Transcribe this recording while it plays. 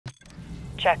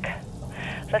Check.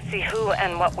 Let's see who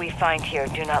and what we find here.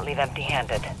 Do not leave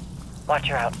empty-handed. Watch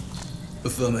her out.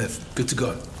 Affirmative. Good to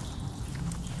go.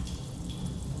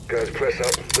 Guys, press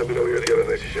up. Let me know you're at the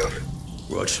elevator shaft.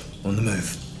 Rog, on the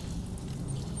move.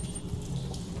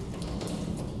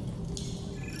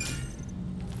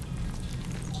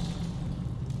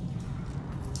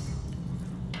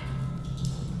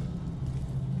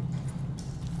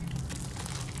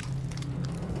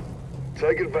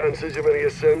 Take advantage of any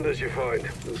ascenders you find.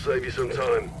 It'll save you some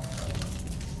time.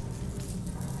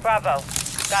 Bravo.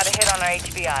 Got a hit on our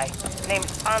HBI.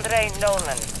 Named Andrei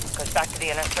Nolan. Goes back to the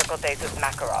inner circle days with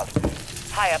Makarov.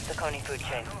 High up the Coney food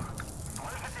chain.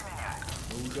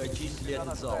 Мы уже очистили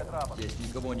этот зал. Здесь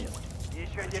никого нет.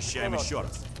 Очищаем еще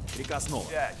раз. Приказ новый.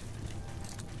 5.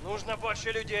 Нужно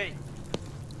больше людей.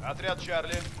 Отряд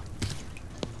Чарли.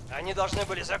 Они должны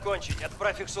были закончить.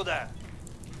 Отправь их сюда.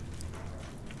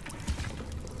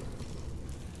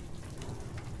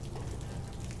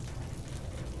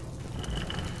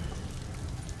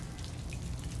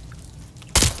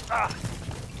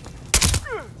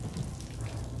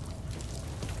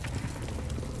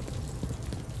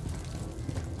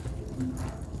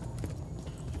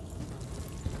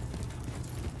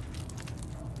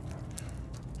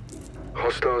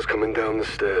 Hostiles coming down the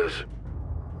stairs.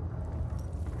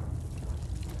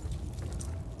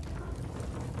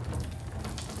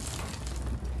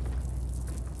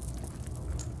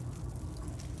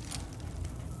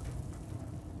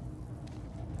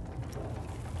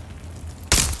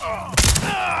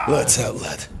 Lights out,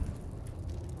 lad.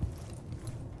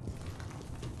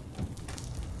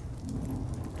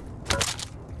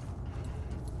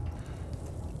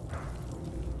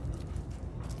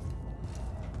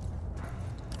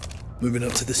 Moving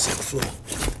up to the 6th floor.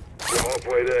 We're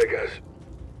halfway there, guys.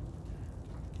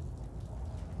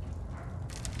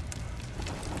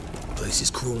 Place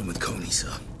is crawling with Coney,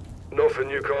 sir. Nothing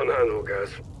you can't handle, guys.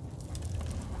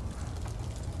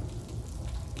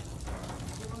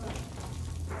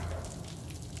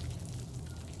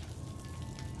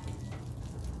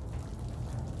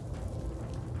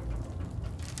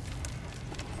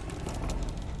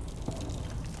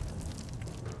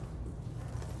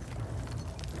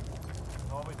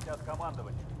 От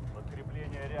командования.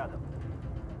 Подкрепление рядом.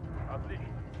 Отлично.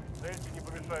 Дельте не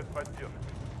помешает поддержке.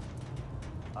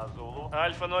 Азулу.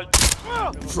 Альфа 0.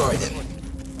 Fry them.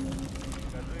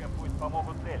 Скажи им, пусть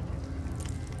помогут Дельте.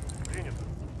 Принято.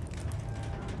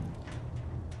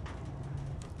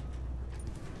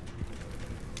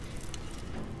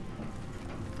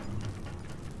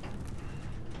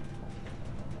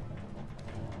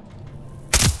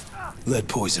 Lead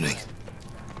poisoning.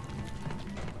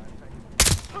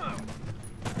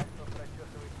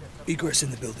 Egress in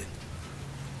the building.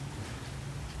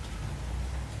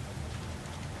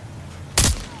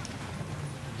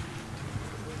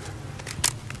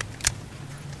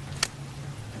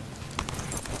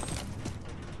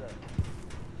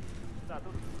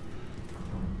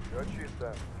 Все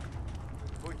чисто.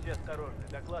 Будьте осторожны.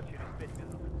 Доклад через 5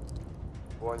 минут.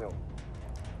 Понял.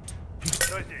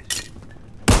 Кто здесь?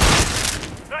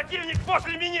 Противник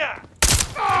после меня!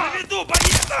 На виду,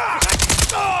 боец!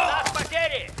 Нас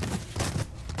потери!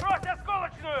 Брось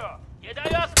осколочную! Не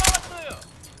даю осколочную!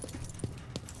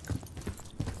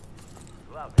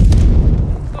 Главное.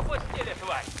 Упустили,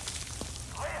 тварь!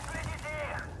 Выследите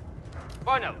их!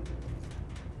 Понял.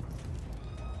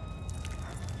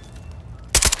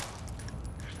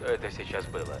 Что это сейчас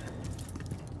было?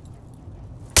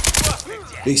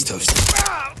 He's toasted.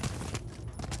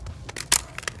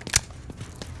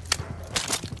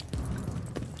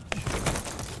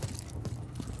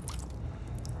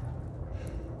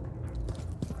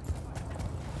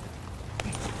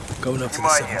 Going up to the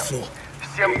 7th floor.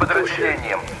 Всем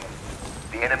подразделениям.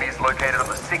 The enemy is located on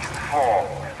the 6th floor.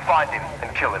 Find him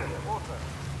and kill him.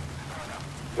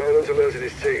 Nolan's alerted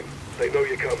his team. They know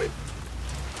you're coming.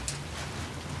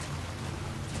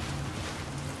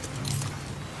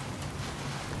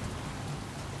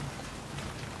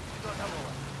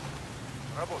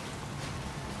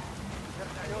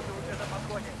 Вертолеты уже на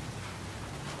подходе.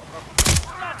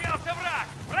 Разъелся враг!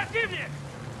 Противник!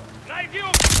 Найди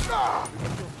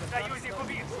Союзник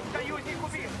убит! Союзник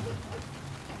убит!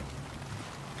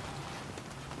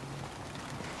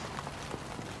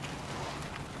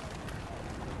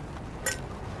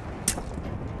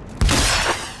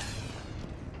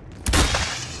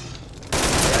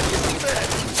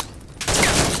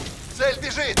 Цель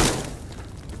бежит!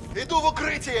 Иду в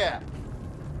укрытие!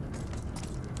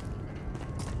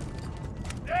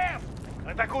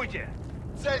 Атакуйте!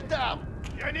 Цель там!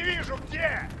 Я не вижу,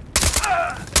 где!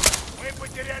 Мы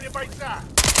потеряли бойца!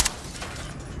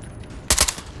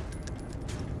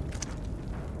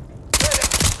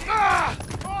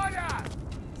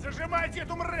 Убивайте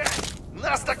эту мразь!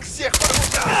 Нас так всех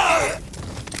порвут!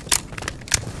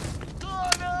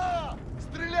 Толя!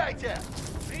 Стреляйте!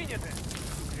 Принято!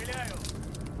 Стреляю!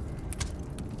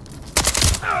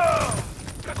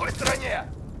 В какой стороне?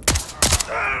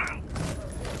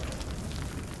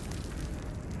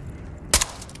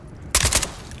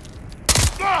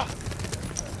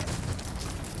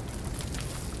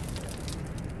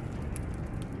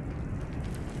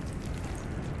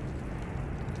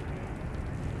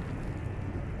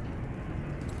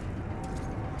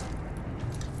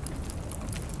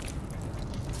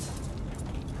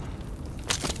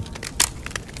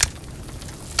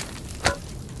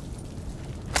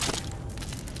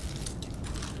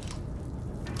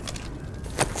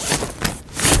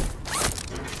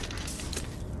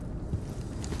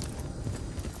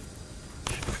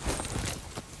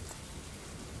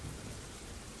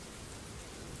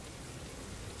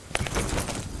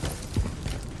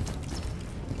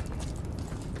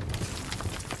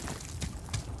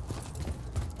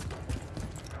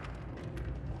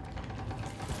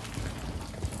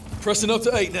 Pressing up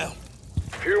to 8 now.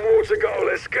 Few more to go.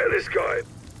 Let's get this guy.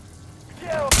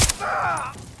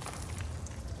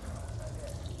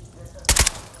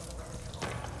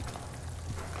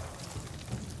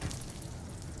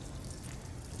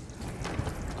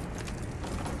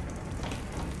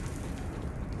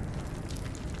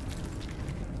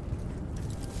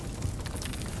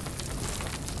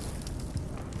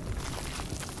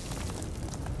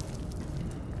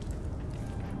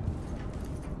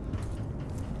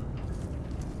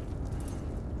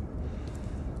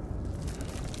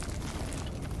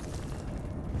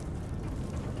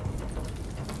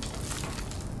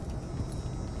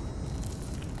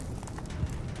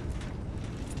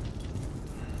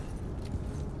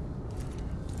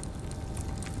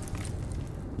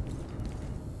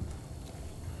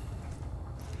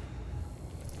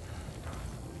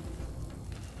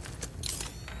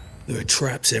 There are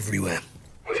traps everywhere.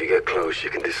 If you get close, you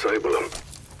can disable them.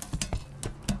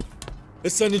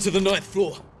 Let's send it to the 9th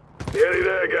floor. Nearly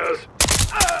there, guys.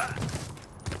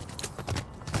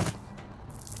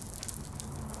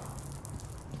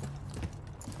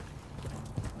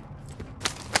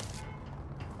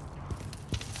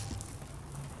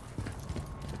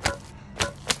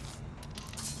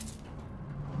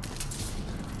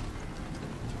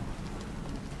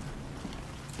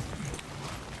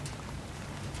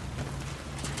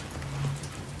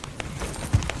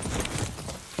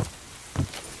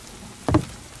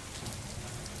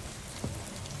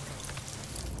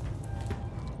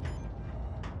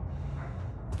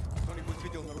 Кто-нибудь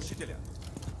видел нарушителя?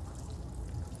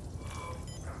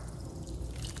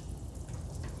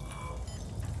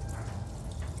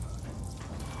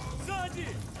 Сзади!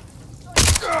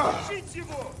 Жить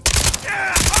его!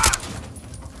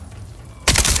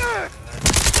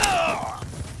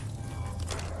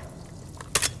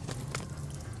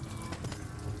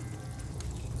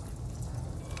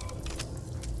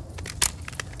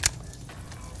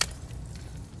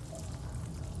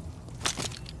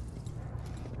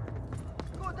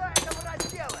 Куда это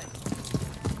мразь делать?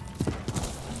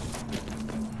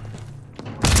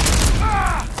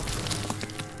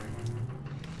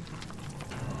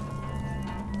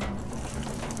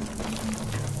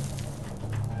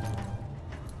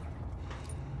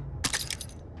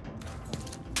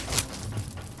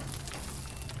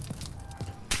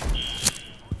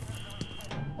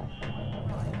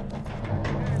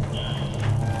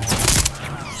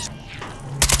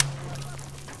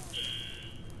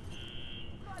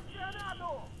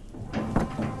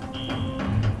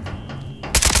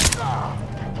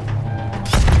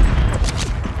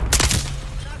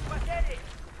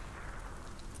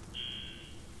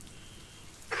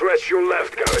 Threats your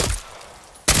left, going.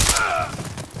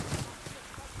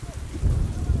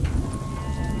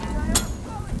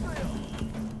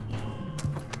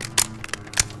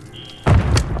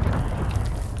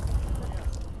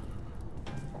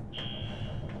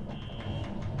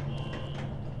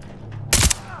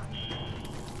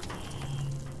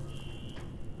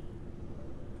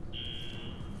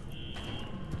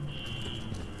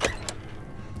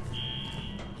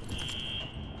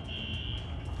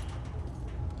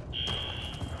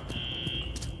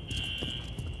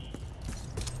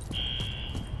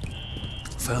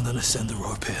 Found an ascender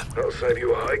rope here. That'll save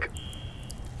you a hike.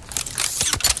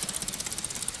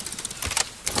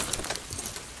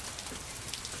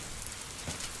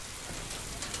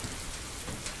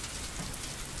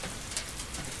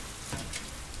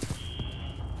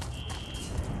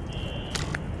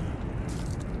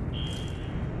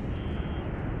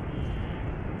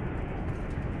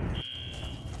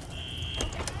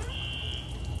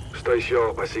 Stay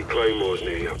sharp, I see claymores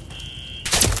near you.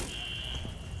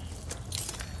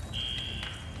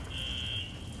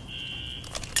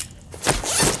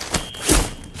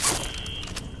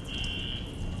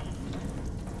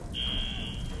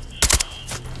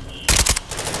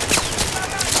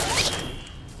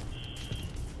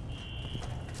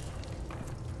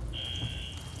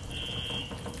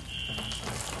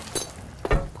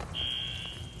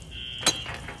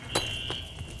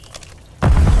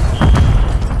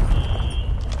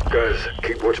 Guys,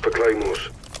 keep watch for claymores.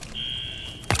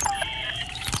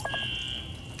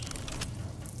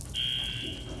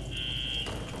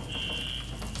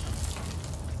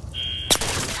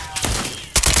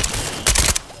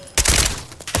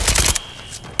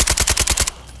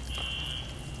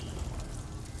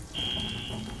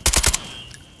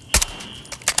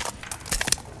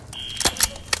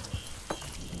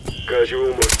 Guys, you're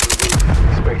almost to the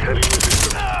roof. Expect heavy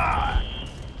resistance.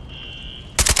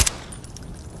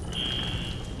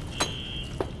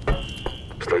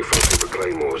 Stay focused with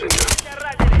claymores in there.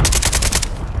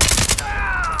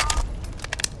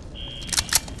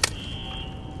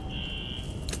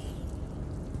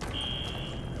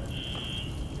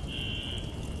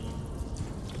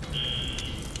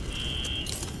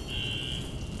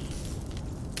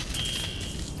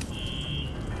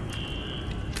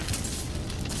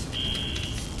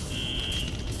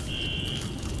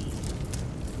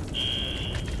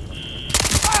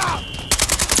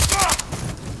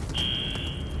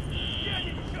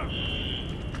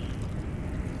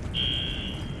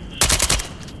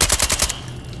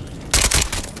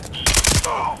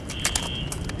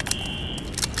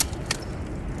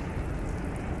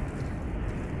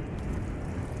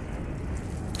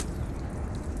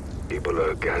 Keep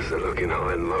alert, guys. They're looking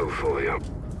high and low for you.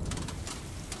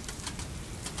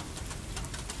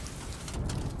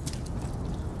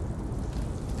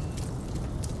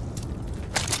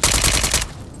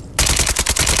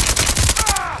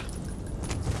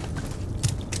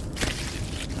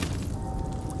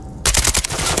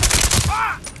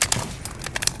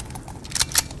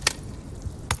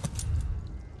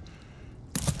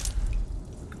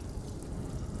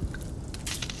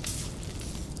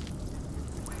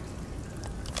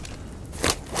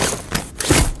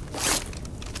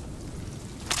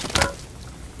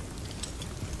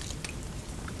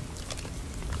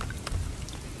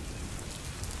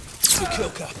 Kill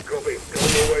cap. Copy. On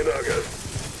your way now, guys.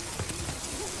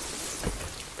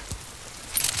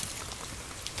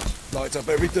 Light up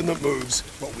everything that moves,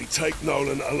 but we take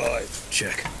Nolan alive.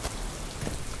 Check.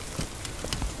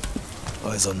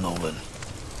 Eyes on Nolan.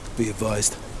 Be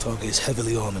advised, target is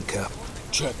heavily armored, Cap.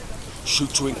 Check.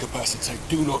 Shoot to incapacitate.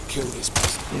 Do not kill this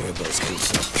bastard. You're about to kill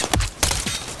some.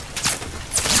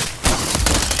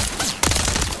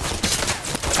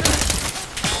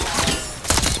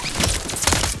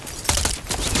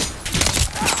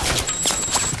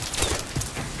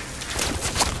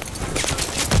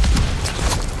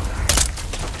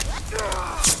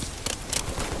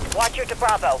 Watcher to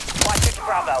Bravo. Watcher to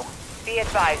Bravo. Be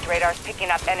advised, radar's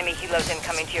picking up enemy helos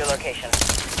incoming to your location.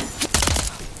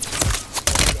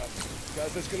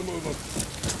 Guys, let's get a move on.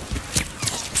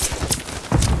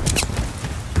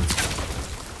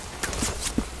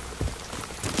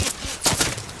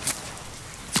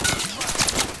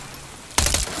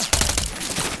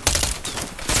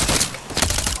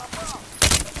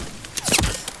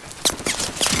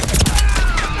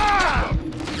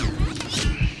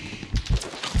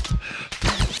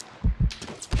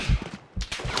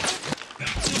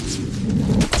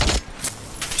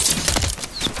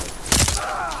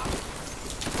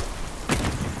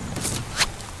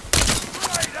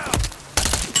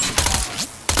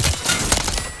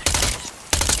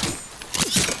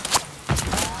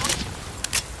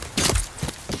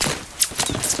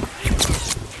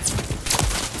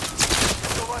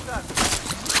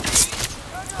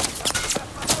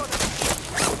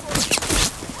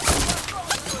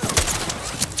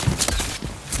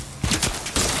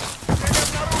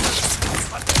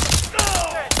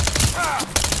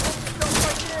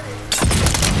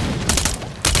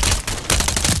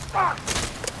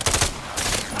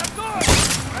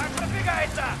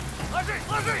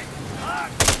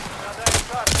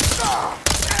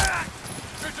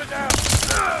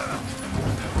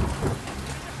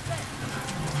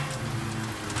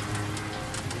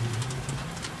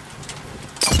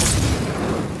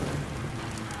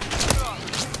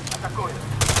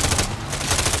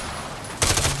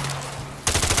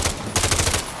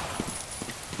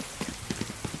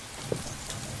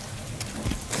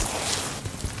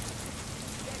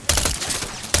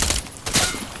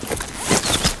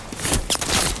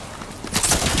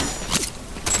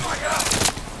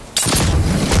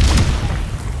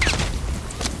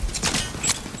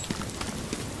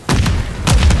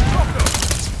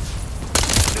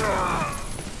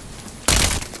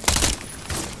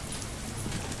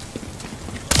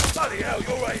 Bloody hell,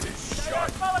 your aim is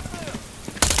shot.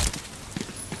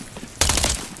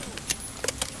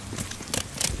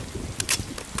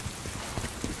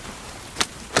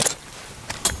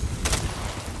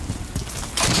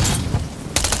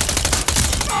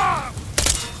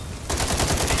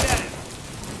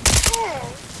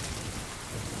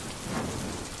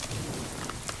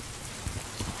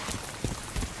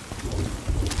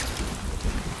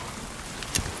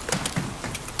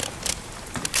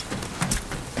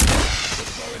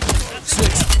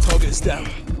 Target's down.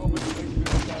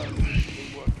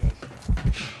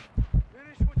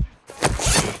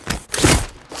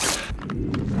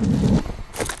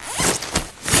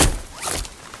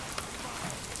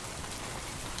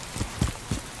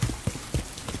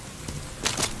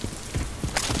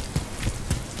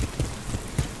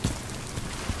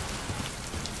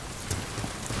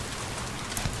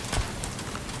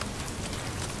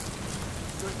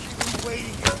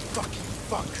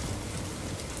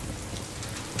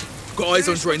 Got eyes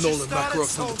on Dre Nolan,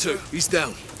 Makarov's number 2. He's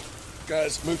down.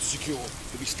 Guys, move to secure.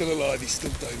 If he's still alive, he's still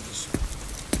dangerous.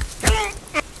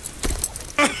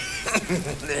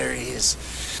 There he is.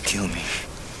 Kill me.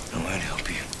 I won't help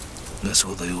you. That's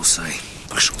what they all say.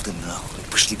 Пошел ты нахуй.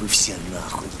 Пошли вы все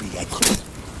нахуй, блядь.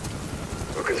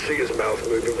 I can see his mouth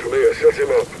moving from here. Shut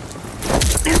him up.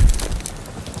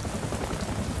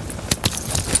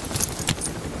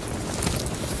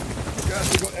 Guys,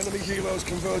 we've got enemy helos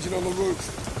converging on the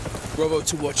roof. Bravo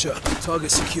to Watcher.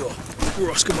 Target secure.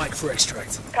 We're Oscar Mike for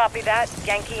extract. Copy that.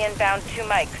 Yankee inbound 2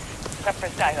 mics. Prep for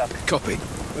skyhook. Copy.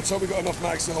 Let's hope we got enough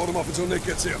mags to hold him off until Nick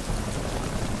gets here.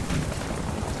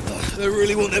 They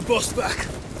really want their boss back.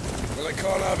 Well, they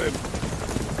can't have him.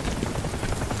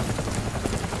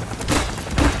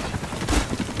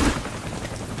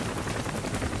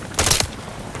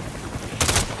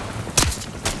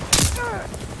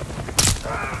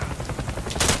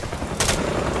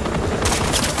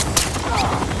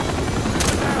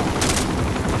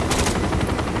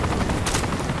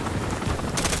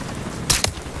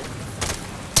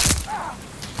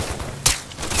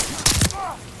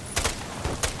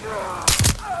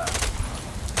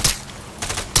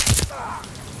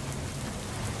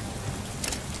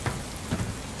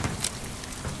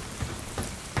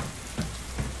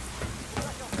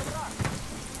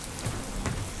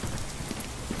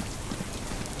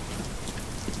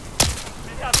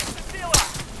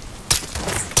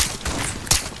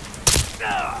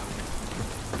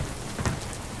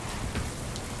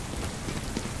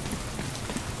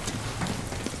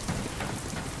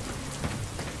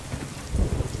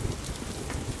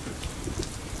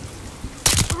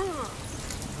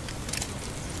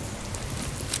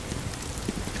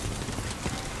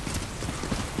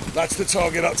 That's the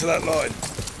target up to that line.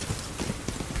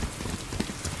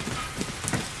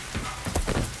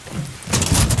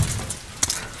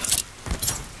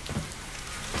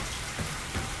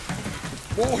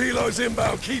 More helos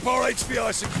inbound. Keep our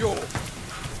HVI secure.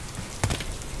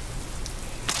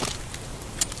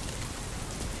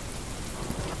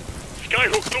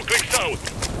 Skyhook 2 clicks out.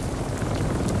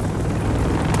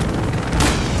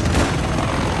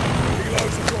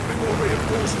 Helos are dropping more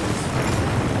reinforcements.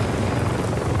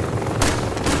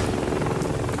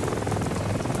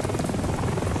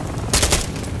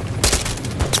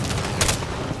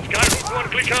 Skyhook 1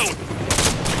 click out.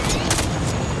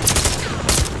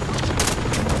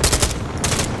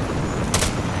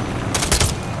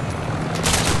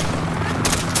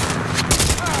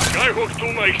 Skyhook 2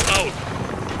 mics out.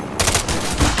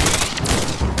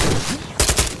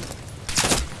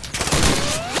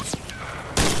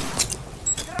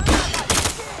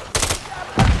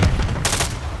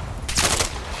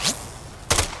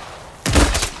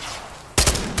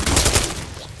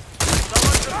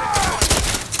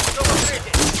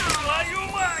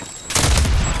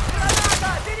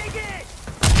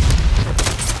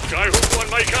 Skyhook 1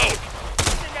 mic out.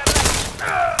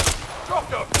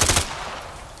 Dropped him.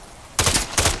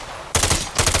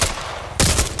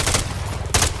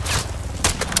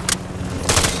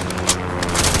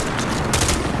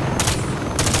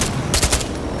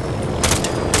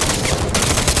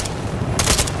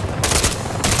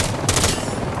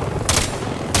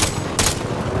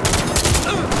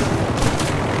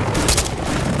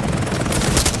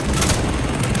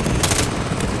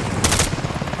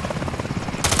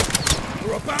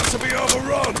 We're about to be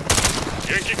overrun.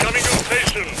 Yankee coming on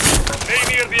station. Stay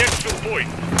near the exfil point.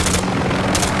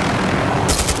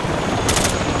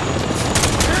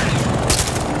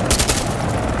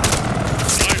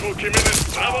 Skyhook imminent.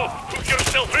 Bravo, hook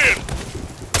yourself in.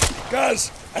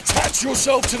 Guys, attach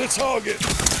yourself to the target.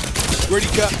 Ready,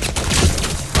 Cap.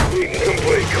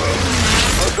 Complete, Carl.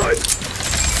 Outside.